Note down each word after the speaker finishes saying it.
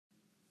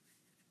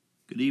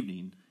Good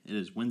evening. It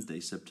is Wednesday,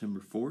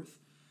 September 4th.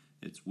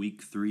 It's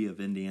week 3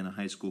 of Indiana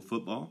high school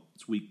football.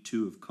 It's week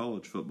 2 of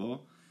college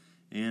football.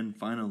 And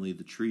finally,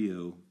 the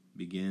trio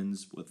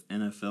begins with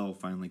NFL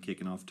finally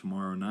kicking off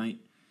tomorrow night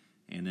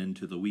and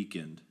into the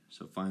weekend.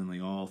 So finally,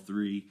 all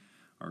three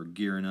are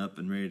gearing up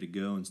and ready to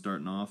go and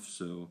starting off.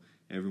 So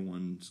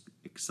everyone's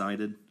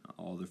excited.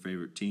 All their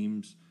favorite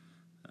teams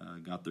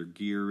got their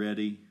gear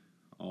ready,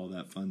 all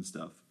that fun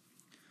stuff.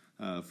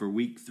 For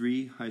week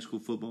 3 high school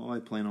football, I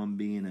plan on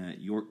being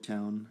at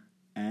Yorktown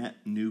at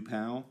New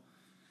Pal.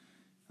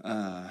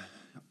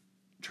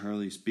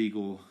 Charlie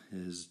Spiegel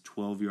is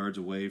 12 yards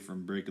away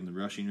from breaking the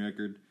rushing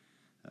record.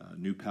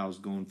 New Pal's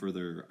going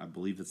for I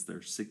believe it's their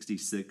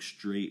 66th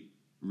straight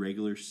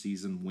regular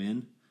season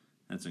win.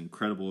 That's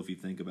incredible if you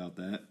think about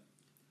that.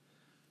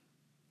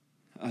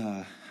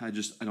 I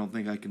don't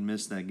think I can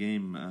miss that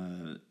game.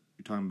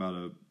 You're talking about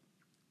a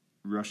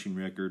rushing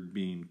record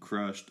being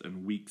crushed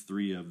in week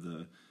 3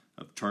 of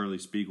Charlie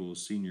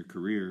Spiegel's senior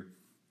career,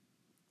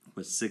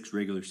 with 6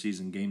 regular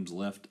season games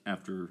left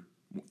after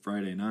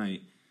Friday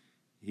night.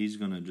 He's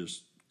going to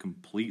just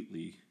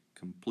completely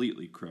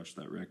crush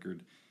that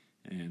record,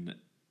 and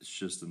it's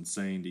just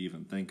insane to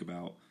even think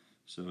about.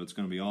 So it's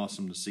going to be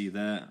awesome to see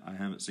that. I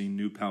haven't seen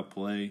New Pal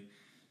play,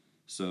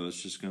 so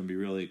it's just going to be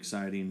really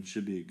exciting.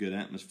 Should be a good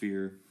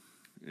atmosphere,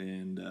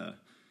 and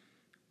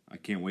I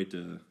can't wait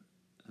to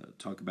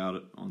talk about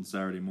it on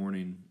Saturday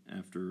morning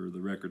after the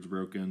record's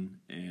broken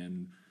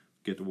and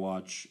get to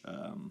watch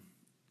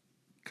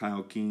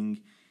Kyle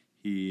King.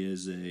 He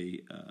is a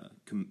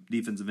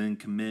defensive end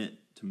commit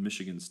to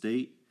Michigan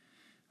State.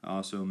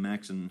 Also,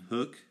 Maxon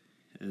Hook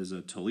is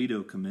a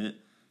Toledo commit.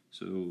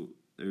 So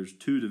there's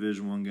 2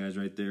 Division I guys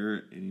right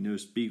there, and you know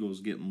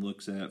Spiegel's getting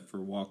looks at for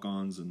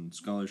walk-ons and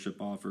scholarship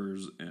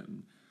offers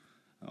and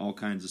all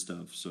kinds of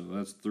stuff. So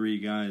that's 3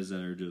 guys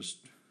that are just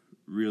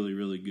really,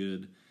 really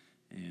good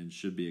and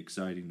should be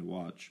exciting to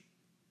watch.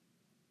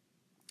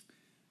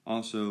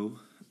 Also,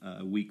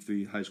 week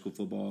 3 high school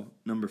football,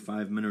 number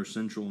 5 Monroe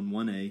Central in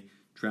 1A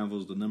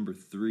travels to number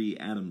 3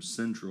 Adams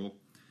Central,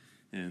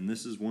 and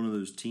this is one of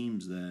those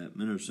teams that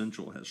Monroe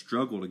Central has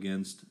struggled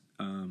against.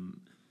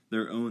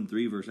 They're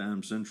 0-3 versus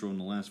Adams Central in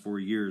the last 4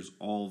 years.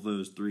 All of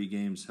those 3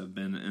 games have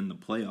been in the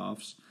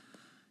playoffs,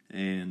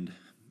 and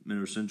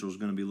Monroe Central is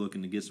going to be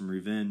looking to get some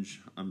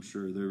revenge. I'm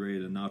sure they're ready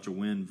to notch a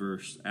win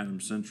versus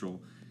Adams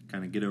Central,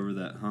 kind of get over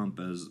that hump,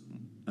 as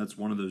that's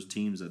one of those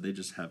teams that they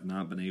just have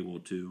not been able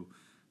to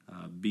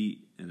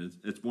beat, and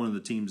it's one of the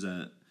teams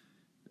that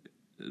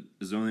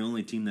is the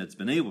only team that's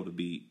been able to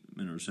beat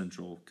Monroe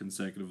Central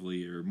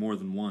consecutively, or more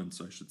than once,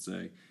 I should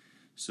say.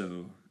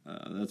 So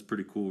that's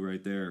pretty cool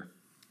right there.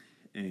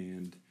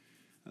 And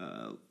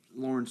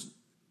Lawrence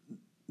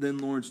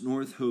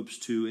North hopes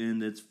to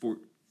end its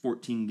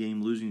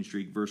 14-game losing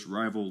streak versus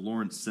rival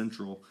Lawrence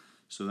Central.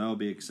 So that'll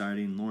be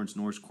exciting. Lawrence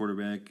North's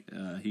quarterback,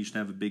 he should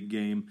have a big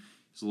game.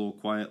 He's a little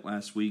quiet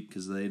last week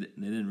because they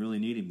didn't really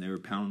need him. They were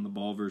pounding the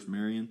ball versus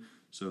Marion.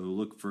 So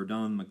look for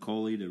Don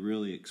McCauley to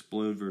really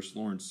explode versus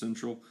Lawrence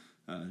Central.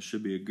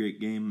 Should be a great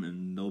game,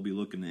 and they'll be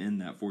looking to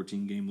end that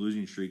 14-game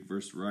losing streak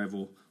versus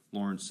rival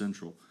Lawrence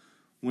Central.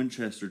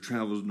 Winchester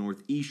travels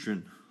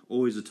Northeastern.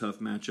 Always a tough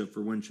matchup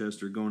for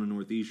Winchester going to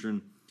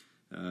Northeastern.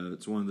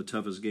 It's one of the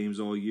toughest games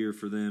all year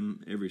for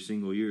them, every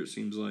single year it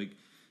seems like.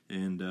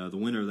 And the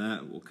winner of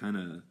that will kind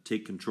of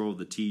take control of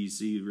the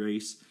TEC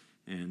race,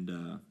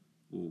 and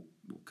will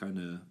kind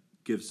of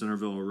give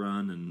Centerville a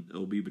run, and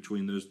it'll be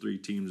between those 3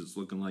 teams it's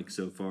looking like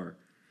so far.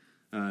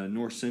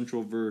 North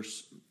Central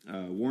versus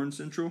Warren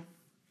Central.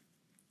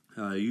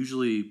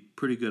 Usually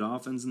pretty good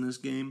offense in this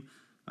game.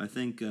 I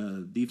think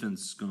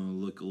defense is going to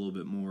look a little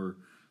bit more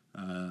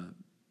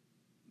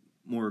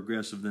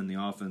aggressive than the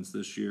offense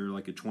this year,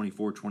 like a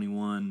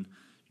 24-21,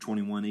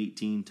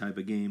 21-18 type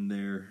of game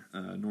there,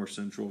 North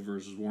Central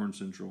versus Warren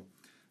Central.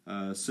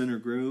 Center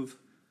Grove,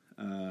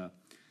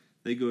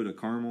 they go to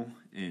Carmel,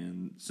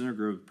 and Center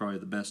Grove is probably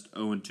the best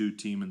 0-2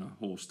 team in the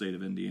whole state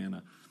of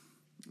Indiana.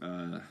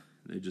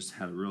 They just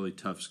had a really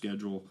tough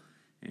schedule,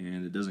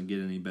 and it doesn't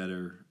get any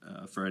better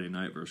Friday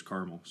night versus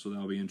Carmel. So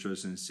that'll be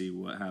interesting to see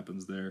what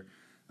happens there.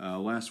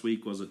 Last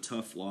week was a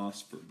tough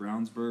loss for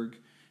Brownsburg.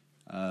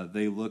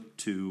 They look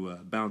to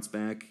bounce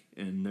back,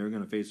 and they're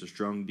going to face a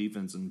strong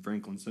defense in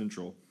Franklin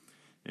Central.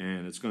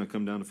 And it's going to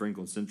come down to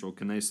Franklin Central.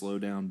 Can they slow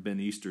down Ben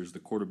Easters, the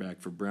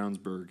quarterback for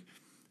Brownsburg?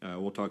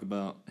 We'll talk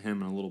about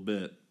him in a little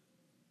bit.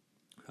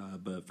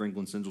 But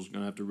Franklin Central's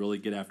going to have to really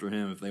get after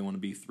him if they want to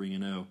be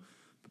 3-0.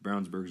 But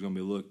Brownsburg's going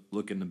to be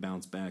looking to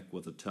bounce back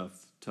with a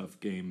tough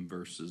game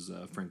versus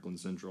Franklin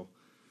Central.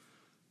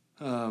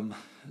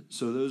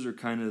 So those are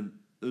kind of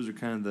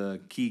the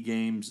key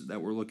games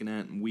that we're looking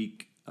at in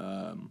week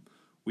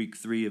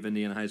 3 of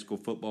Indiana high school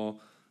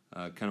football.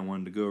 Kind of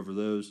wanted to go over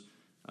those.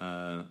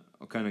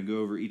 I'll kind of go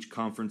over each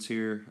conference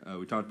here.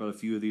 We talked about a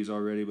few of these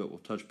already, but we'll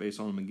touch base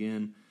on them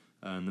again.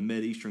 In the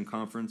Mid-Eastern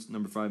Conference,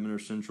 number 5 Monroe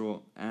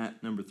Central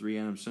at number 3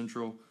 Adams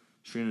Central.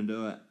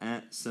 Shenandoah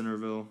at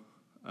Centerville.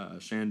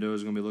 Shenandoah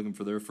is going to be looking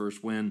for their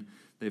first win.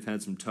 They've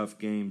had some tough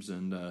games,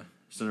 and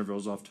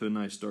Centerville's off to a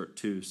nice start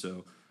too.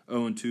 So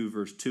 0-2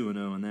 versus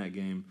 2-0 in that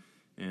game,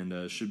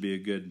 and should be a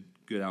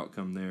good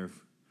outcome there.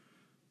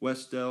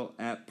 Westdale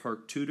at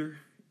Park Tudor,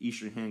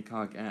 Eastern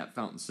Hancock at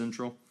Fountain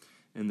Central.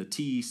 In the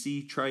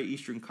TEC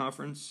Tri-Eastern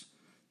Conference,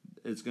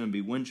 it's going to be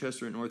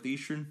Winchester at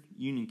Northeastern,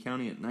 Union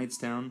County at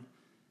Knightstown,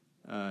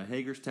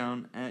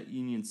 Hagerstown at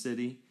Union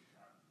City,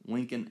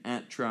 Lincoln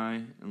at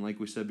Tri, and like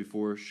we said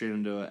before,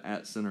 Shenandoah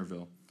at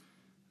Centerville.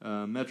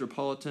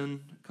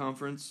 Metropolitan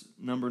Conference,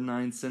 number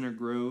 9 Center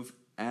Grove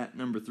at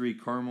number 3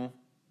 Carmel,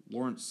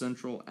 Lawrence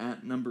Central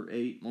at number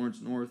 8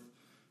 Lawrence North,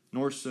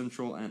 North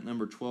Central at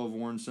number 12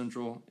 Warren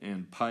Central,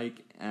 and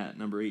Pike at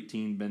number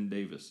 18 Ben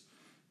Davis.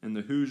 In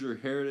the Hoosier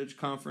Heritage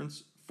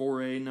Conference,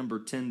 4A number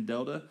 10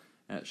 Delta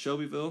at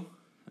Shelbyville,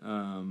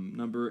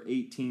 number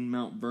 18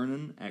 Mount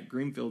Vernon at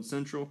Greenfield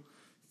Central,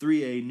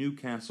 3A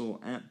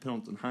Newcastle at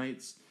Pendleton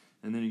Heights,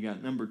 and then you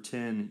got number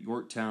 10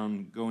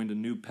 Yorktown going to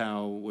New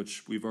Powell,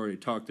 which we've already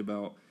talked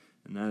about,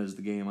 and that is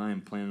the game I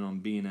am planning on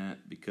being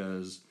at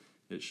because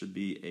it should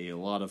be a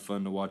lot of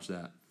fun to watch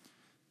that.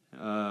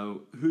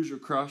 Hoosier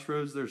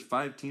Crossroads, there's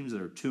 5 teams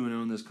that are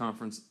 2-0 in this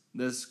conference.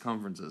 This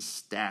conference is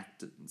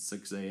stacked in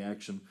 6A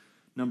action.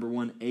 Number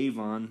 1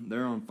 Avon,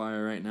 they're on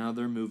fire right now.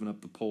 They're moving up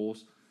the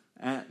polls.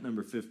 At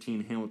number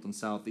 15 Hamilton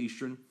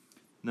Southeastern.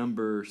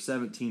 Number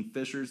 17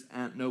 Fishers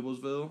at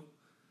Noblesville.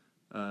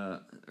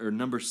 Or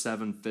number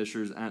 7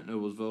 Fishers at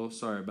Noblesville.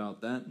 Sorry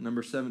about that.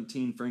 Number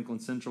 17 Franklin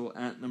Central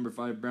at number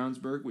 5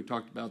 Brownsburg. We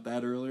talked about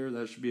that earlier.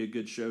 That should be a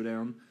good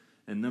showdown.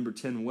 And number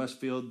 10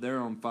 Westfield, they're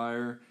on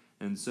fire.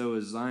 And so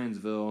is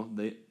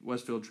Zionsville.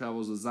 Westfield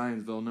travels to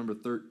Zionsville, number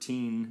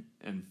 13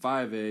 and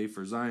 5A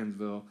for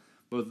Zionsville.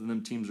 Both of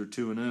them teams are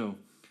 2-0.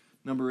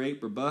 Number 8,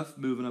 Brebeuf,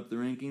 moving up the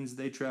rankings.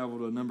 They travel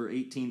to number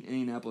 18,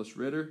 Indianapolis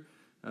Ritter.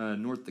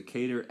 North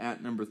Decatur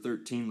at number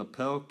 13,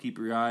 LaPel. Keep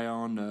your eye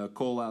on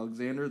Cole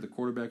Alexander, the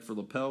quarterback for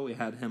LaPel. We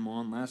had him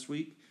on last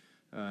week.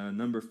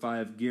 Number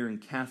 5, Guerin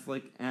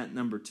Catholic at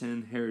number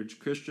 10, Heritage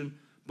Christian.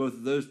 Both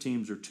of those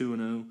teams are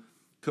 2-0.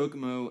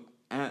 Kokomo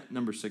at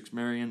number 6,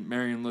 Marion.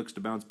 Marion looks to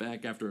bounce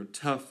back after a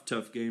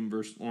tough game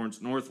versus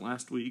Lawrence North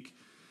last week.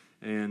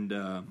 And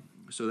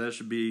so that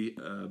should be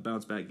a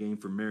bounce-back game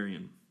for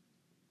Marion.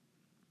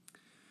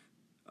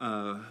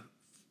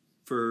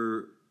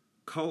 For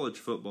college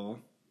football,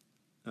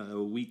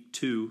 Week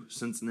 2,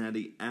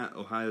 Cincinnati at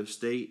Ohio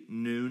State,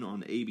 noon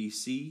on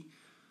ABC.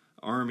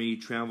 Army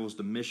travels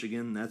to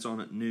Michigan. That's on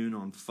at noon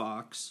on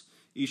Fox.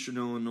 Eastern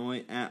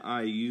Illinois at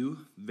IU.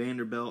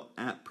 Vanderbilt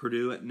at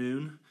Purdue at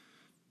noon.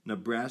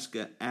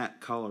 Nebraska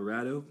at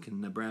Colorado.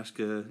 Can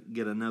Nebraska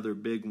get another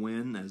big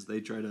win as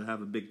they try to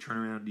have a big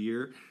turnaround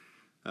year?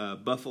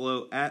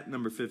 Buffalo at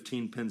number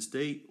 15 Penn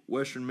State,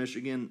 Western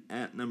Michigan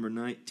at number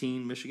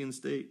 19 Michigan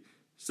State,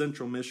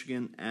 Central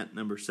Michigan at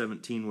number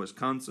 17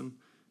 Wisconsin,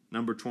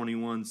 number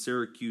 21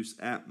 Syracuse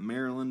at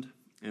Maryland,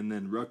 and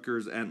then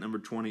Rutgers at number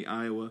 20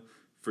 Iowa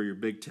for your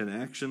Big Ten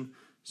action.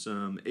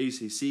 Some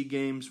ACC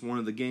games. One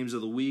of the games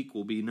of the week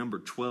will be number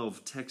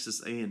 12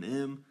 Texas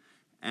A&M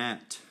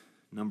at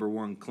number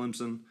 1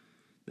 Clemson.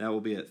 That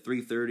will be at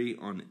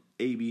 3:30 on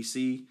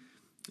ABC.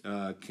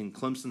 Can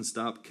Clemson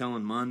stop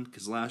Kellen Mond?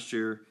 Because last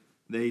year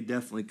they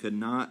definitely could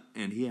not,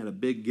 and he had a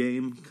big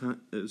game.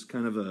 It was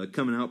kind of a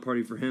coming out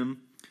party for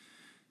him.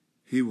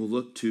 He will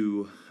look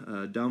to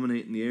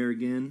dominate in the air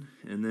again,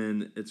 and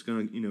then it's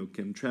going to,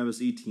 can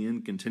Travis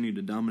Etienne continue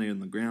to dominate on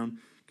the ground?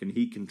 Can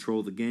he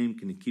control the game?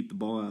 Can he keep the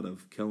ball out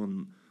of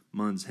Kellen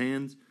Mond's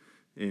hands?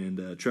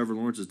 And Trevor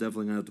Lawrence is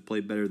definitely going to have to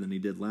play better than he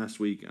did last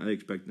week. I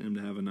expect him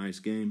to have a nice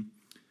game.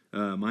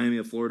 Miami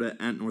of Florida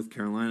at North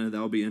Carolina. That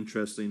will be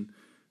interesting.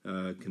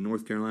 Can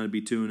North Carolina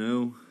be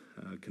 2-0?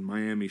 Can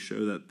Miami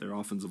show that their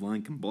offensive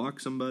line can block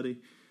somebody?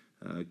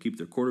 Keep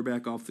their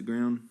quarterback off the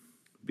ground?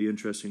 Be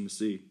interesting to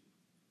see.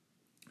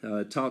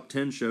 Top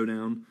 10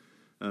 showdown.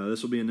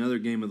 This will be another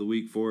game of the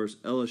week for us.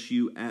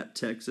 LSU at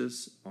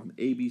Texas on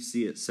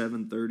ABC at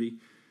 7:30.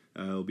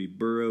 It'll be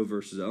Burrow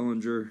versus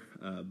Ellinger.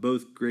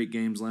 Both great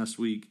games last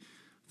week.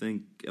 I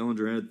think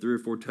Ellinger had 3 or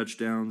 4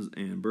 touchdowns,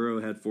 and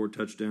Burrow had 4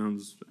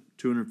 touchdowns,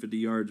 250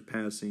 yards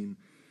passing.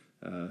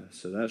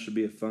 So that should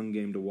be a fun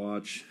game to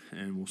watch,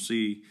 and we'll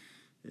see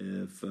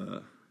if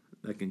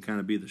that can kind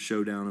of be the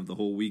showdown of the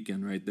whole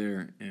weekend right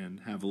there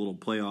and have a little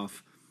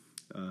playoff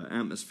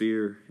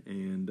atmosphere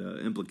and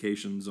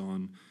implications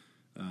on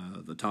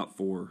the top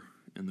 4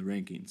 in the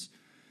rankings.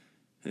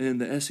 In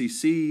the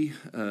SEC,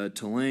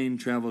 Tulane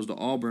travels to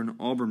Auburn.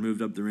 Auburn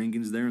moved up the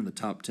rankings. They're in the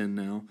top 10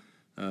 now.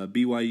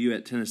 BYU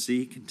at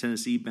Tennessee. Can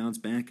Tennessee bounce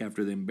back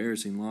after the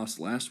embarrassing loss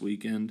last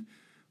weekend?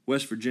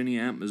 West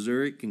Virginia at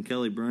Missouri. Can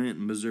Kelly Bryant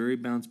and Missouri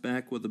bounce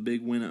back with a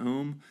big win at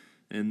home?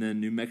 And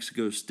then New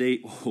Mexico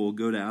State will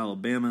go to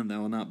Alabama. That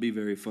will not be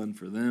very fun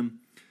for them.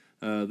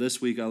 This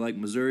week I like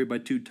Missouri by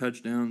 2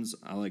 touchdowns.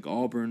 I like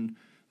Auburn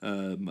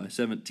by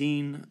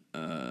 17.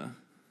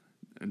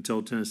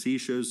 Until Tennessee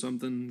shows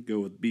something, go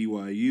with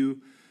BYU.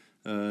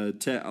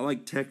 I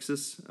like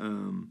Texas,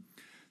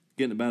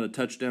 getting about a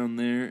touchdown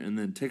there. And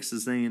then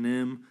Texas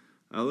A&M,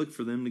 I look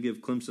for them to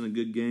give Clemson a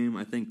good game.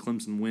 I think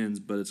Clemson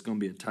wins, but it's going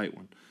to be a tight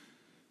one.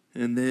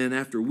 And then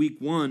after week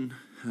 1,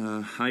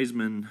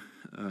 Heisman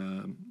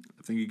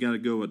I think you got to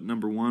go at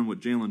number one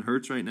with Jalen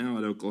Hurts right now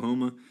at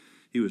Oklahoma.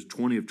 He was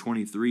 20 of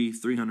 23,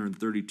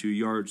 332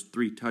 yards,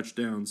 3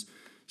 touchdowns,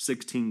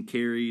 16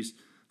 carries,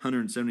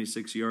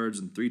 176 yards,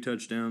 and 3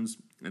 touchdowns.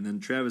 And then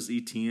Travis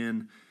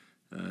Etienne,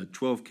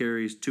 12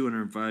 carries,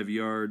 205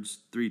 yards,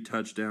 3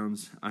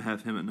 touchdowns. I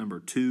have him at number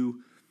 2.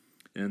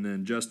 And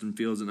then Justin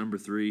Fields at number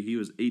 3. He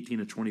was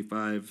 18 of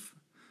 25,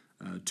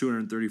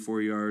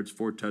 234 yards,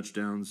 4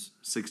 touchdowns,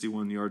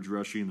 61 yards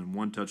rushing, and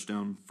 1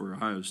 touchdown for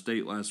Ohio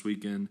State last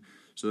weekend.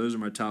 So those are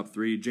my top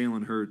 3,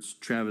 Jalen Hurts,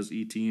 Travis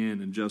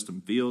Etienne, and Justin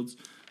Fields.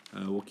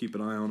 We'll keep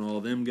an eye on all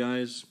of them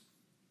guys.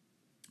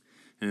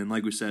 And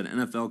like we said,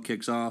 NFL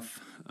kicks off.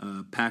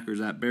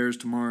 Packers at Bears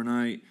tomorrow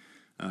night.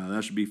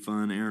 That should be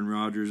fun. Aaron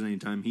Rodgers,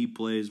 anytime he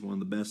plays, one of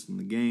the best in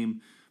the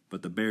game.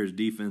 But the Bears'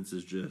 defense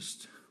is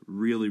just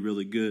really,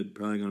 really good.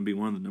 Probably going to be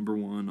one of the number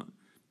 1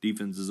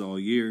 defenses all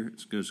year.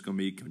 It's just going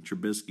to be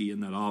Trubisky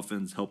and that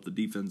offense help the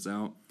defense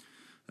out.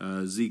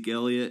 Zeke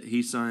Elliott,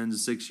 he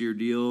signs a 6-year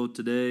deal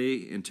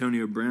today.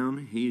 Antonio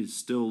Brown, he's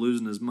still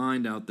losing his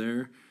mind out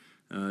there.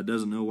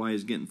 Doesn't know why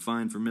he's getting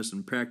fined for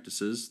missing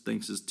practices.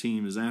 Thinks his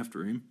team is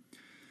after him.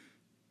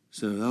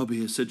 So that'll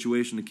be a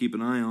situation to keep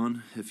an eye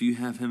on. If you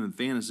have him in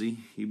fantasy,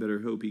 you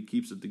better hope he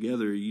keeps it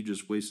together. You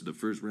just wasted a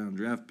first-round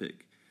draft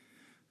pick.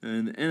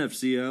 And the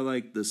NFC, I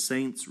like the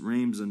Saints,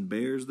 Rams, and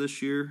Bears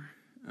this year.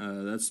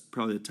 That's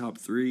probably the top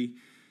 3.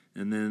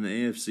 And then the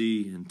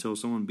AFC, until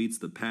someone beats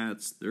the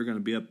Pats, they're going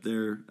to be up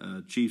there.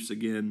 Chiefs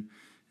again.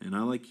 And I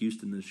like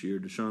Houston this year.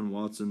 Deshaun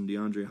Watson,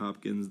 DeAndre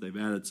Hopkins, they've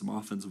added some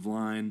offensive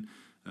line.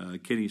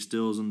 Kenny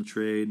Stills in the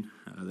trade.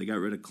 They got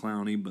rid of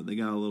Clowney, but they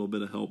got a little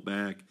bit of help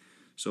back.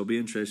 So it'll be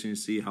interesting to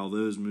see how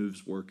those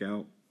moves work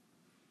out.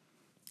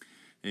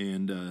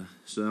 And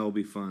so that'll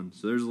be fun.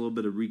 So there's a little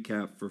bit of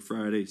recap for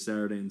Friday,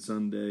 Saturday, and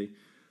Sunday.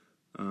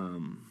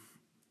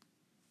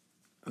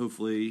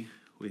 Hopefully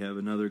we have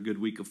another good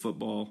week of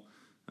football.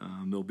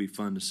 It'll be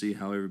fun to see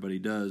how everybody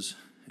does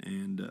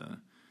and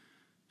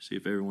see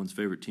if everyone's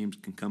favorite teams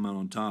can come out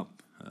on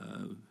top.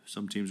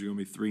 Some teams are going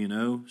to be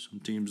 3-0. Some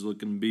teams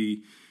looking to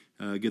be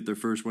get their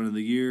first win of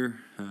the year,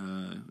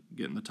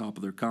 get in the top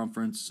of their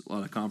conference. A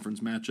lot of conference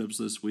matchups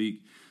this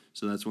week.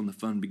 So that's when the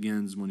fun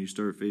begins, when you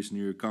start facing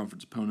your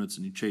conference opponents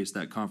and you chase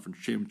that conference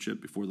championship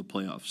before the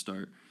playoffs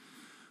start.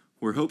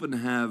 We're hoping to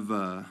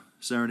have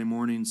Saturday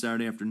morning,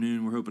 Saturday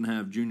afternoon, we're hoping to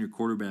have junior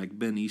quarterback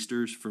Ben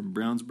Easters from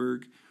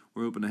Brownsburg.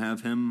 We're hoping to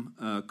have him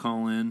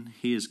call in.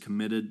 He is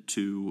committed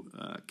to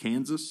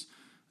Kansas.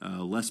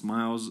 Les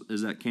Miles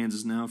is at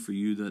Kansas now, for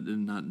you that did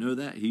not know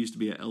that. He used to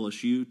be at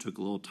LSU, took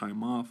a little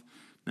time off.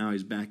 Now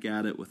he's back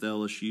at it with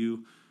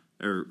LSU,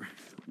 or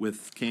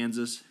with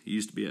Kansas. He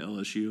used to be at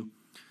LSU.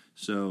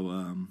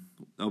 So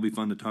that'll be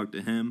fun to talk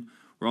to him.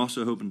 We're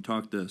also hoping to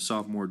talk to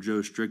sophomore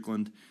Joe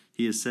Strickland.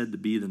 He is said to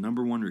be the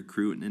number 1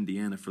 recruit in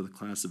Indiana for the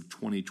class of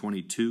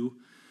 2022.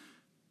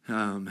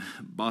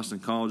 Boston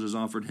College has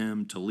offered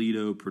him,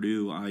 Toledo,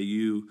 Purdue,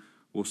 IU.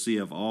 We'll see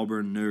if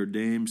Auburn, Notre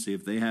Dame, see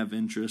if they have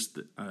interest.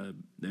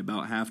 They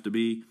about have to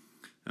be.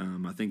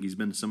 I think he's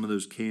been to some of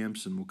those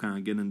camps, and we'll kind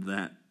of get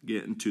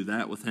into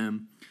that with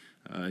him.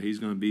 He's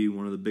going to be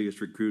one of the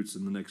biggest recruits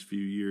in the next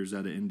few years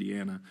out of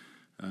Indiana.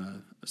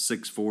 A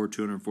 6'4",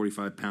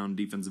 245-pound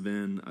defensive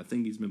end. I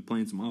think he's been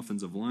playing some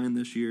offensive line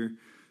this year,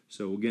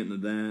 so we'll get into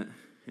that.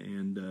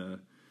 And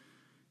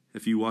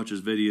if you watch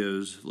his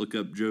videos, look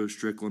up Joe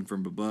Strickland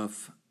from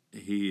Babuff.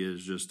 He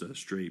is just a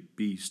straight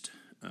beast.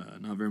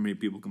 Not very many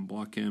people can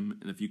block him,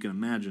 and if you can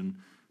imagine,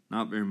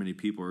 not very many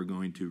people are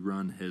going to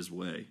run his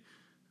way.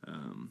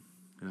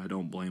 And I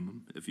don't blame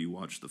him if you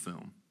watch the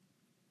film.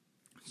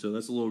 So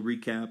that's a little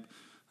recap.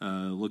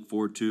 Look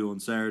forward to on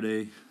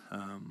Saturday.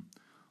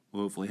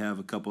 We'll hopefully have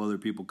a couple other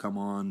people come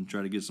on,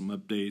 try to get some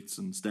updates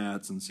and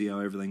stats and see how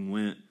everything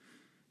went.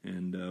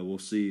 And we'll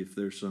see if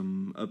there's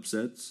some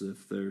upsets,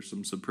 if there's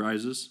some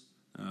surprises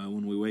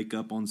when we wake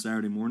up on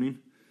Saturday morning.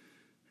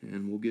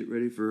 And we'll get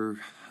ready for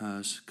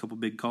a couple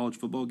big college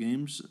football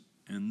games.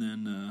 And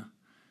then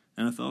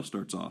NFL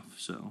starts off.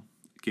 So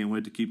can't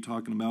wait to keep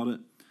talking about it.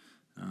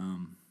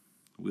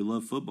 We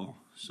love football.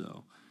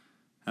 So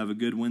have a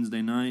good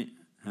Wednesday night.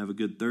 Have a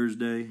good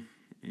Thursday.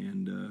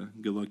 And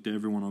good luck to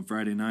everyone on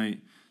Friday night.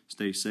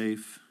 Stay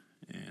safe,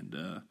 and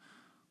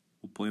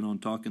we'll plan on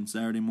talking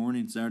Saturday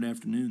morning, Saturday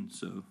afternoon.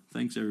 So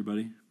thanks,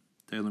 everybody.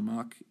 Taylor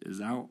Mock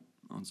is out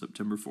on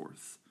September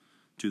 4th,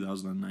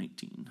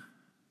 2019.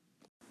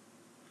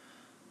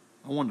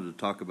 I wanted to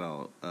talk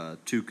about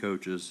 2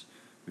 coaches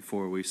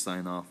before we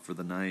sign off for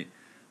the night.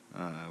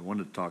 I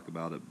wanted to talk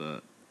about it,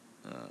 but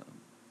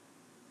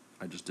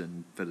I just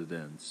didn't fit it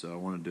in, so I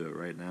want to do it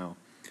right now.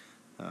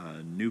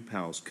 New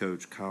Pal's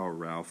coach, Kyle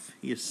Ralph,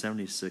 he is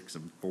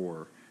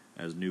 76-4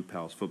 as New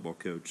Pal's football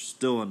coach,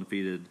 still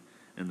undefeated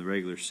in the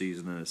regular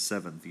season in his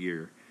 7th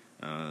year.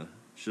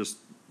 It's just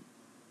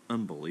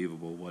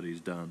unbelievable what he's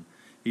done.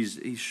 He's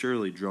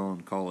surely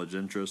drawn college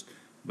interest,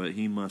 but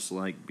he must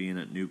like being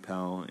at New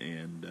Pal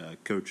and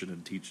coaching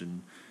and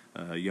teaching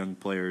young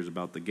players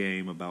about the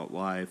game, about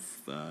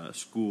life,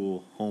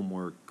 school,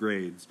 homework,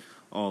 grades,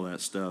 all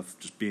that stuff,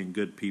 just being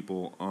good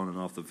people on and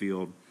off the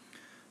field.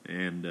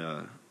 And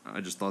I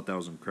just thought that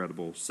was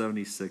incredible.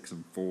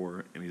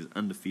 76-4, and he's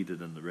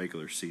undefeated in the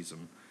regular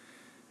season,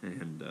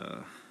 and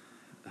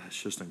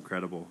it's just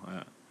incredible.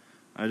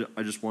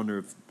 I just wonder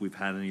if we've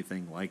had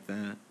anything like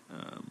that.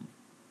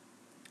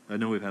 I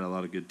know we've had a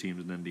lot of good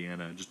teams in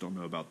Indiana. I just don't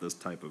know about this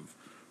type of.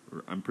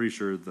 I'm pretty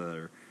sure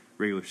the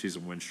regular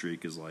season win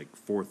streak is like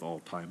 4th all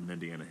time in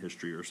Indiana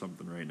history or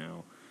something right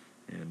now,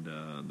 and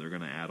they're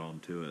going to add on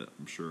to it,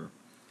 I'm sure.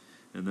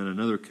 And then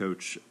another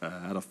coach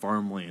out of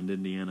Farmland,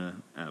 Indiana,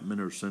 at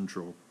Minnesota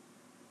Central,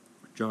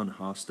 John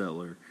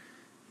Hostetler.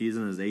 He's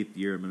in his 8th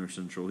year at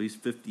Minnesota Central. He's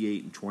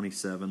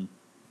 58-27.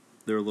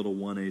 They're a little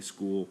 1A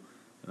school.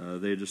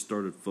 They just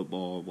started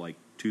football like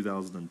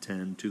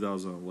 2010,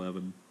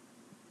 2011,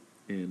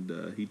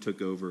 and he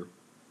took over.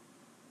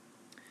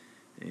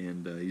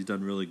 And he's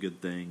done really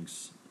good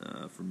things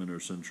for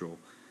Minnesota Central.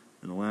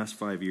 In the last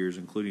 5 years,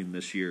 including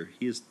this year,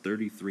 he is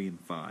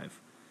 33-5.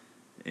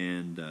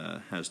 And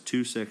has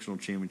 2 sectional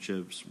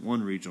championships,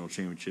 1 regional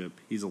championship.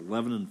 He's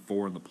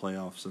 11-4 in the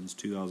playoffs since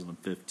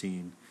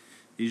 2015.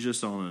 He's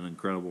just on an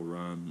incredible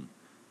run.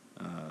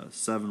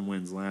 7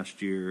 wins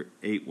last year,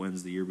 8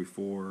 wins the year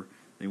before.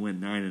 They went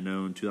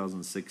 9-0 in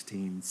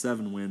 2016,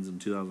 7 wins in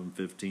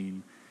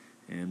 2015,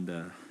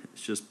 and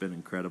it's just been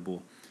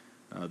incredible.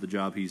 The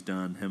job he's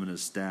done, him and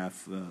his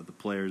staff, the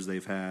players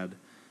they've had,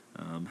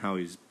 how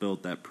he's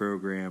built that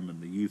program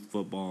and the youth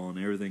football and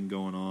everything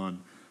going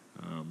on.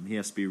 He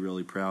has to be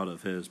really proud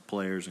of his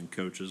players and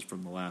coaches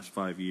from the last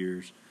 5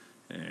 years.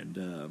 And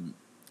a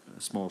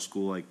small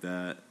school like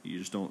that, you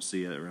just don't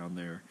see it around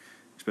there,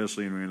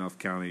 especially in Randolph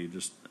County.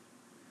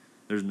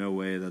 There's no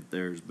way that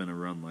there's been a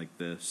run like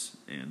this,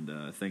 and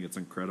I think it's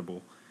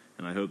incredible.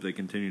 And I hope they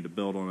continue to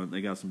build on it.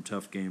 They got some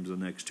tough games the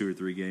next 2 or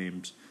 3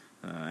 games,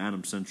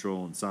 Adams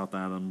Central and South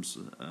Adams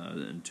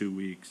in 2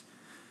 weeks.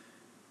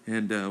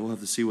 And we'll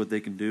have to see what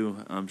they can do.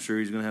 I'm sure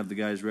he's going to have the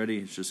guys ready.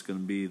 It's just going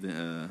to be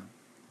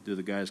do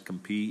the guys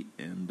compete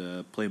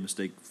and play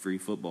mistake-free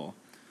football.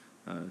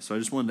 So I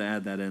just wanted to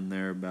add that in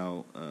there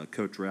about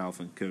Coach Ralph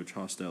and Coach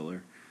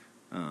Hostetler.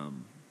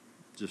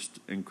 Just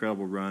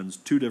incredible runs,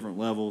 2 different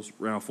levels.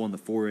 Ralph won the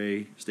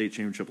 4A state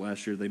championship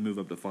last year. They move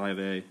up to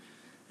 5A.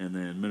 And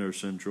then Minnesota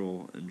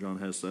Central and John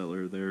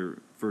Hostetler, their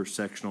first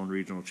sectional and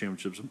regional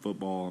championships in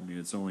football. I mean,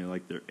 it's only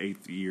like their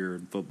 8th year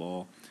in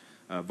football,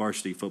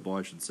 varsity football,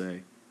 I should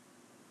say.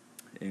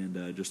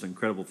 And just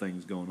incredible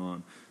things going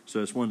on. So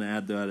I just wanted to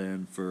add that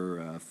in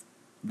for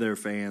their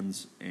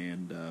fans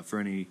and for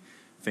any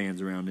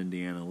fans around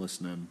Indiana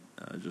listening.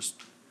 Just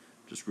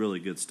really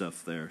good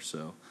stuff there.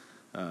 So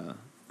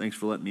thanks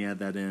for letting me add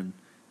that in.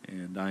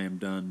 And I am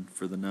done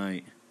for the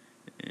night.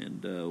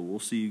 And we'll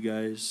see you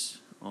guys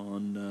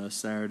on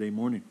Saturday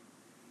morning.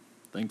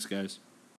 Thanks, guys.